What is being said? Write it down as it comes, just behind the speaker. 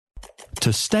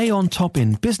To stay on top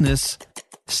in business,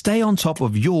 stay on top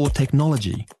of your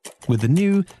technology with the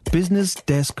new Business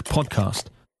Desk podcast,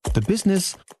 The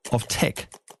Business of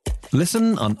Tech.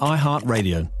 Listen on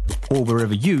iHeartRadio or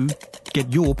wherever you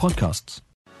get your podcasts.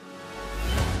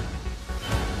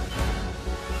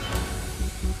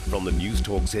 From the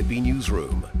Newstalk ZB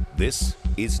newsroom, this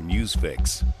is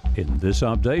Newsfix. In this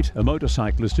update, a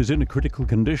motorcyclist is in a critical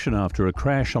condition after a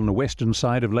crash on the western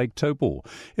side of Lake Taupo.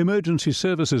 Emergency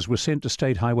services were sent to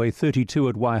State Highway 32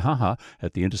 at Waihaha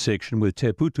at the intersection with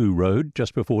Te Putu Road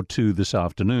just before 2 this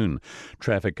afternoon.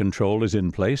 Traffic control is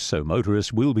in place, so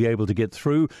motorists will be able to get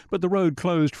through, but the road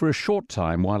closed for a short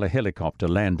time while a helicopter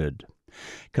landed.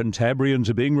 Cantabrians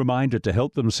are being reminded to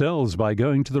help themselves by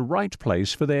going to the right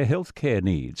place for their health care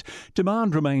needs.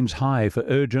 Demand remains high for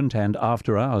urgent and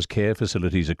after-hours care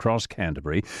facilities across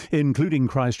Canterbury, including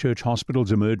Christchurch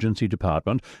Hospital's emergency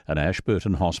department and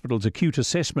Ashburton Hospital's acute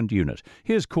assessment unit.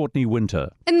 Here's Courtney Winter.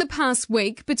 In the past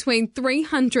week, between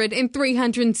 300 and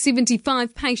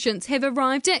 375 patients have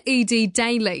arrived at ED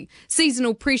daily.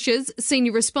 Seasonal Pressures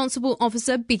Senior Responsible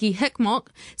Officer Becky Hickmock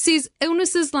says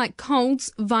illnesses like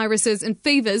colds, viruses and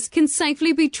fevers can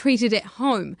safely be treated at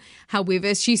home.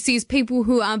 However, she says people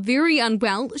who are very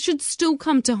unwell should still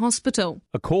come to hospital.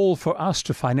 A call for us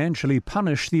to financially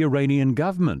punish the Iranian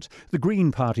government. The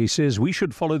Green Party says we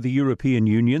should follow the European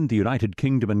Union, the United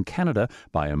Kingdom and Canada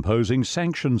by imposing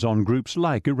sanctions on groups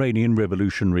like Iranian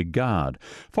Revolutionary Guard.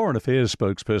 Foreign Affairs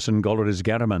spokesperson Golriz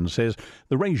Ghahraman says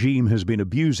the regime has been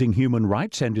abusing human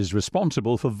rights and is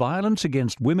responsible for violence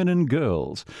against women and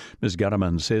girls. Ms.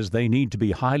 Ghahraman says they need to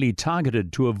be highly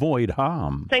targeted to avoid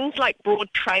harm. Things like broad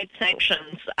trade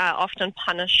sanctions often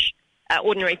punish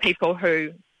ordinary people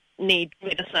who need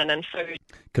medicine and food.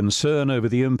 Concern over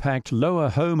the impact lower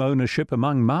home ownership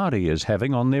among Māori is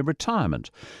having on their retirement.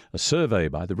 A survey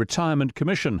by the Retirement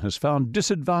Commission has found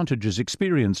disadvantages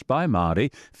experienced by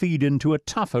Māori feed into a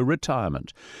tougher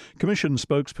retirement. Commission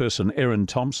spokesperson Erin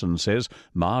Thompson says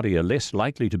Māori are less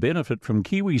likely to benefit from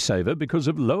KiwiSaver because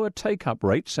of lower take-up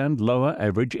rates and lower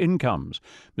average incomes.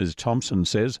 Ms. Thompson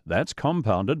says that's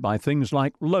compounded by things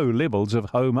like low levels of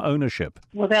home ownership.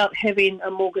 Without having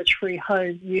a mortgage-free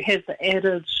home, you have the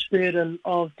added burden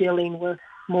of dealing with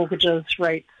mortgages,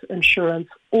 rates, insurance,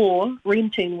 or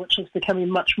renting, which is becoming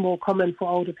much more common for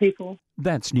older people.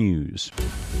 That's news.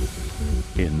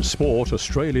 In sport,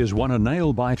 Australia's won a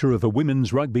nail-biter of a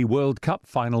Women's Rugby World Cup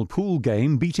final pool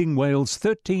game, beating Wales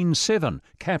 13-7,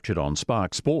 captured on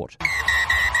Spark Sport. The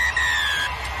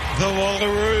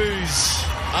Wallaroos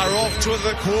are off to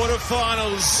the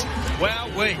quarterfinals.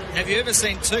 Wowee, have you ever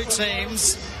seen two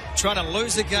teams trying to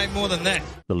lose a game more than that?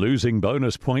 The losing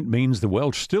bonus point means the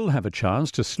Welsh still have a chance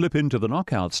to slip into the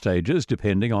knockout stages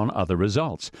depending on other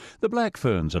results. The Black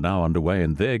Ferns are now underway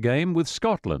in their game with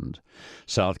Scotland.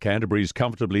 South Canterbury's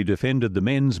comfortably defended the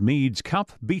Men's Meads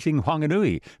Cup, beating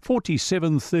Whanganui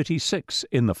 47-36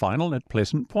 in the final at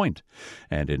Pleasant Point.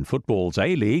 And in football's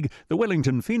A-League, the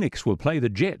Wellington Phoenix will play the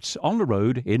Jets on the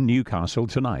road in Newcastle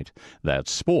tonight.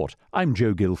 That's sport. I'm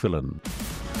Joe Gilfillan.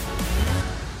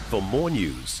 For more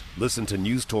news, listen to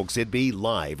Newstalk ZB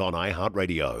live on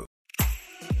iHeartRadio.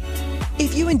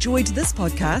 If you enjoyed this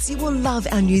podcast, you will love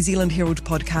our New Zealand Herald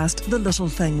podcast, The Little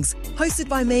Things, hosted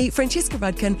by me, Francesca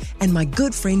Rudkin, and my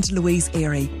good friend Louise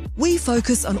Airy. We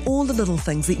focus on all the little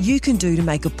things that you can do to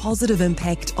make a positive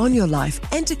impact on your life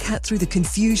and to cut through the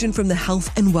confusion from the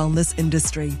health and wellness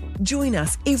industry. Join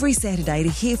us every Saturday to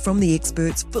hear from the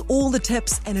experts for all the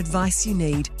tips and advice you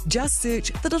need. Just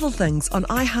search The Little Things on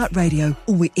iHeartRadio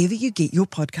or wherever you get your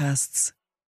podcasts.